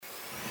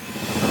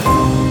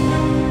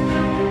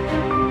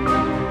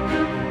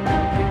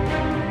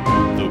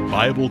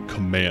Bible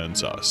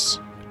commands us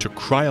to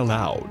cry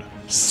aloud,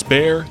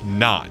 "Spare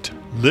not,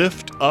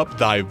 lift up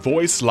thy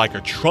voice like a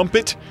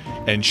trumpet,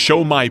 and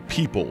show my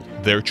people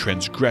their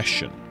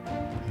transgression."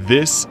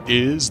 This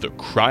is the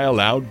Cry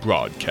Aloud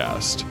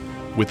broadcast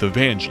with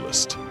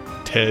evangelist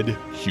Ted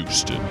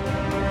Houston.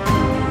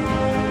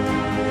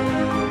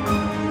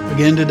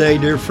 Again today,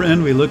 dear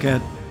friend, we look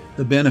at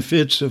the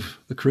benefits of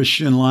the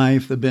Christian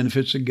life, the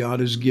benefits that God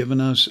has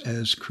given us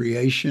as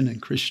creation and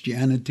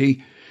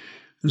Christianity.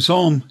 In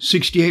Psalm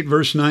 68,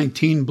 verse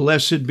 19,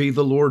 "Blessed be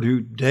the Lord who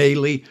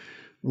daily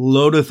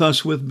loadeth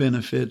us with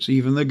benefits,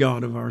 even the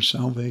God of our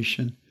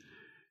salvation."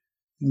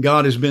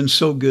 God has been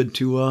so good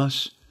to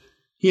us.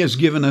 He has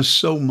given us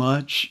so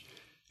much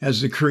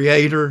as the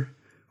Creator,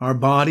 our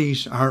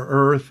bodies, our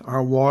earth,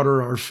 our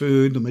water, our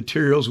food, the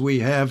materials we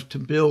have to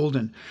build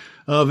and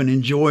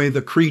enjoy,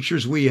 the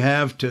creatures we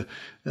have to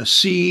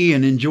see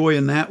and enjoy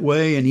in that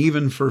way, and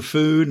even for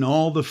food and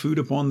all the food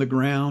upon the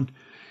ground.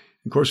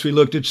 Of course, we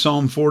looked at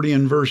Psalm 40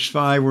 and verse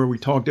 5, where we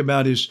talked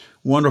about His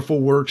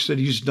wonderful works that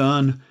He's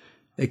done.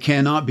 They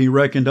cannot be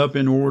reckoned up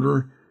in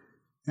order,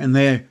 and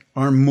they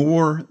are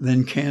more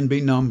than can be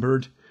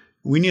numbered.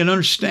 We need to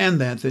understand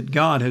that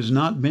God has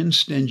not been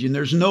stingy. And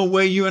there's no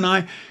way you and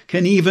I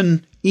can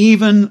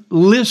even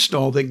list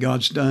all that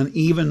God's done.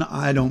 Even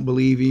I don't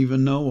believe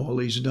even know all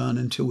He's done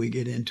until we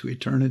get into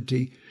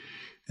eternity.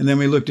 And then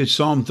we looked at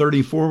Psalm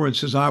 34, where it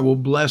says, "I will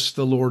bless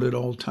the Lord at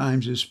all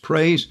times. His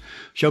praise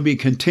shall be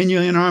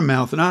continually in our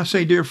mouth." And I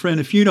say, dear friend,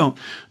 if you don't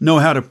know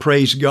how to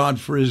praise God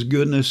for His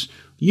goodness,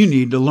 you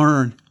need to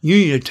learn. You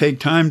need to take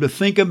time to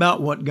think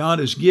about what God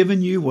has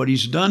given you, what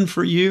He's done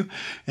for you,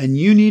 and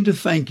you need to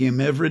thank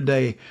Him every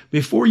day.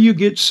 Before you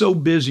get so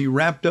busy,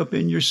 wrapped up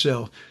in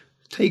yourself,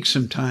 take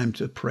some time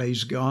to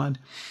praise God.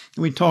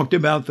 And we talked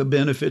about the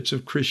benefits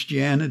of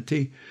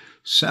Christianity,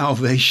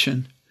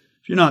 salvation.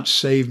 If you're not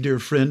saved, dear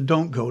friend,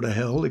 don't go to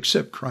hell.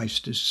 Accept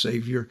Christ as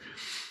Savior.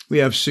 We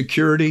have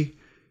security.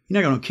 He's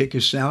not going to kick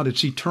us out.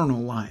 It's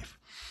eternal life.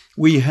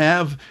 We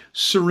have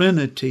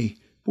serenity.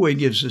 Boy, He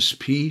gives us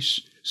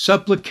peace.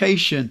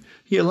 Supplication.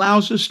 He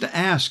allows us to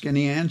ask and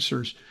He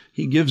answers.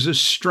 He gives us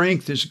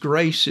strength. His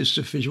grace is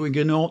sufficient. We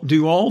can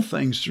do all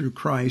things through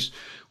Christ,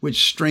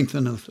 which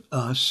strengtheneth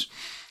us.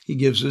 He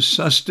gives us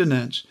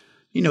sustenance.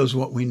 He knows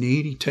what we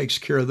need. He takes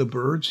care of the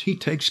birds. He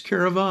takes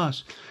care of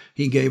us.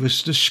 He gave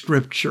us the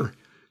Scripture.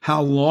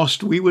 How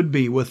lost we would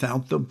be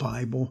without the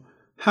Bible.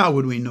 How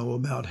would we know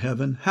about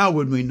heaven? How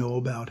would we know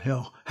about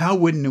hell? How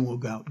would we know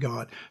about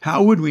God?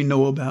 How would we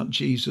know about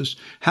Jesus?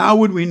 How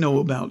would we know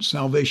about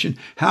salvation?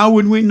 How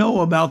would we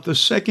know about the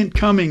second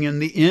coming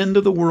and the end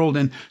of the world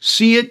and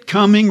see it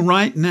coming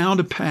right now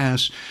to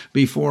pass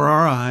before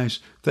our eyes?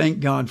 Thank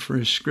God for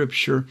His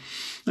Scripture.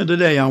 And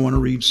today I want to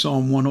read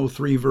Psalm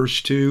 103,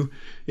 verse 2.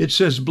 It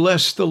says,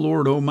 "Bless the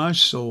Lord, O my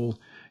soul,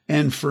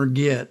 and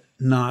forget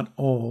not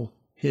all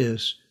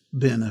His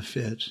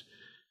benefits."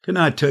 Can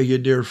I tell you,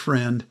 dear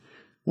friend,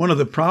 one of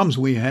the problems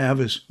we have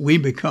is we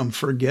become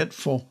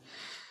forgetful.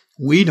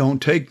 We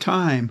don't take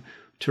time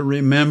to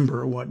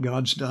remember what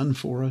God's done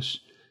for us.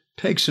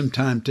 Take some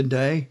time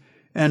today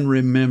and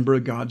remember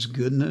God's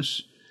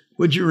goodness.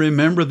 Would you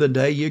remember the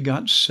day you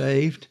got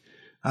saved?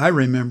 I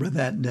remember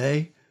that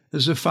day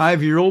as a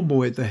 5-year-old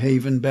boy at the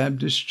Haven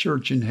Baptist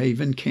Church in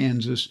Haven,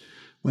 Kansas,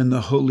 when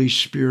the Holy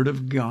Spirit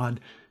of God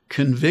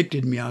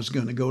convicted me I was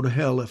going to go to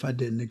hell if I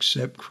didn't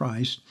accept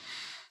Christ.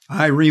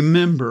 I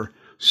remember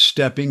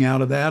stepping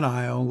out of that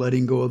aisle,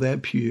 letting go of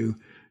that pew,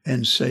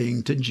 and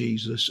saying to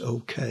Jesus,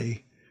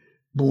 "Okay."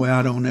 Boy,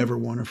 I don't ever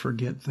want to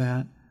forget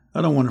that.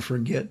 I don't want to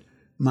forget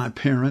my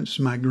parents,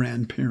 my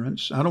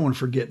grandparents. I don't want to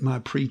forget my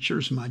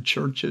preachers, my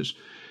churches.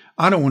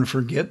 I don't want to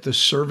forget the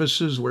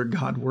services where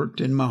God worked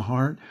in my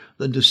heart,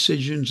 the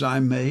decisions I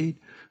made,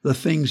 the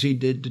things He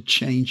did to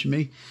change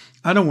me.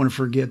 I don't want to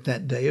forget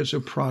that day as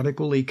a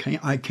prodigal.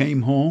 I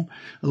came home,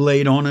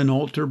 laid on an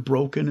altar,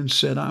 broken, and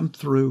said, "I'm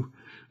through."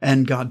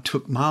 And God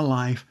took my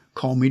life,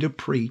 called me to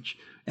preach,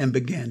 and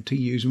began to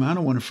use me. I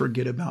don't want to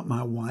forget about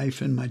my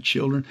wife and my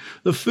children,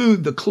 the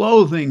food, the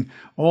clothing,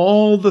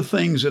 all the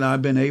things that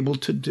I've been able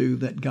to do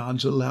that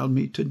God's allowed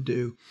me to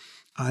do.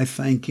 I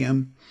thank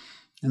Him.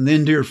 And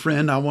then, dear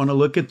friend, I want to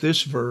look at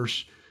this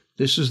verse.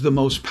 This is the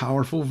most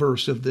powerful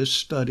verse of this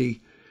study.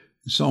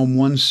 Psalm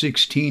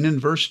 116 and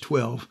verse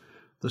 12,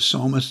 the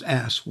psalmist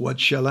asks, "What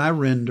shall I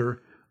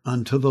render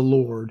unto the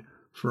Lord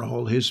for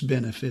all His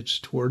benefits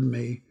toward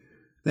me?"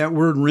 That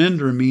word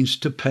render means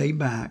to pay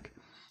back,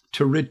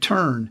 to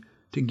return,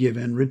 to give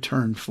in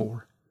return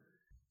for.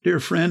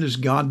 Dear friend, has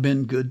God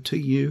been good to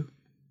you?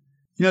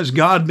 Has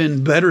God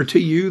been better to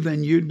you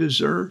than you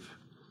deserve?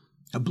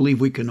 I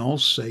believe we can all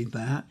say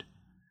that.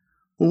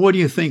 Well, what do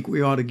you think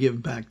we ought to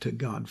give back to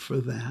God for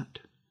that?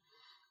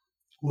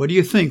 What do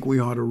you think we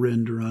ought to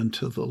render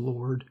unto the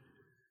Lord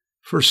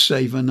for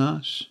saving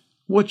us?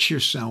 What's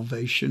your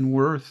salvation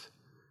worth?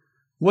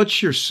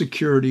 What's your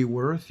security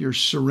worth, your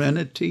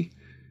serenity?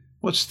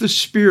 What's the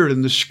Spirit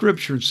and the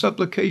Scripture and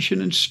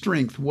supplication and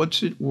strength?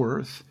 What's it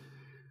worth?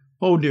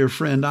 Oh, dear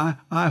friend,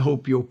 I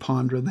hope you'll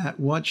ponder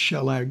that. What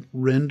shall I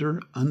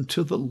render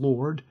unto the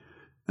Lord?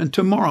 And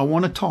tomorrow I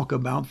want to talk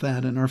about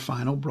that in our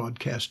final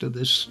broadcast of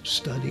this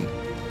study.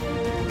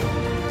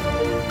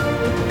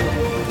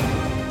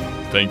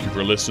 Thank you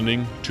for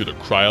listening to the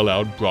Cry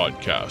Aloud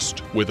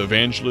broadcast with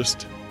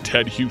evangelist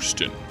Ted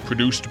Houston,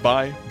 produced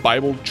by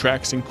Bible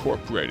Tracts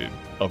Incorporated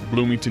of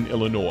Bloomington,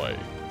 Illinois.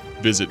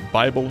 Visit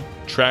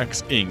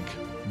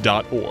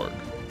BibleTractsInc.org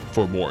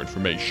for more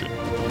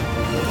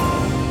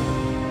information.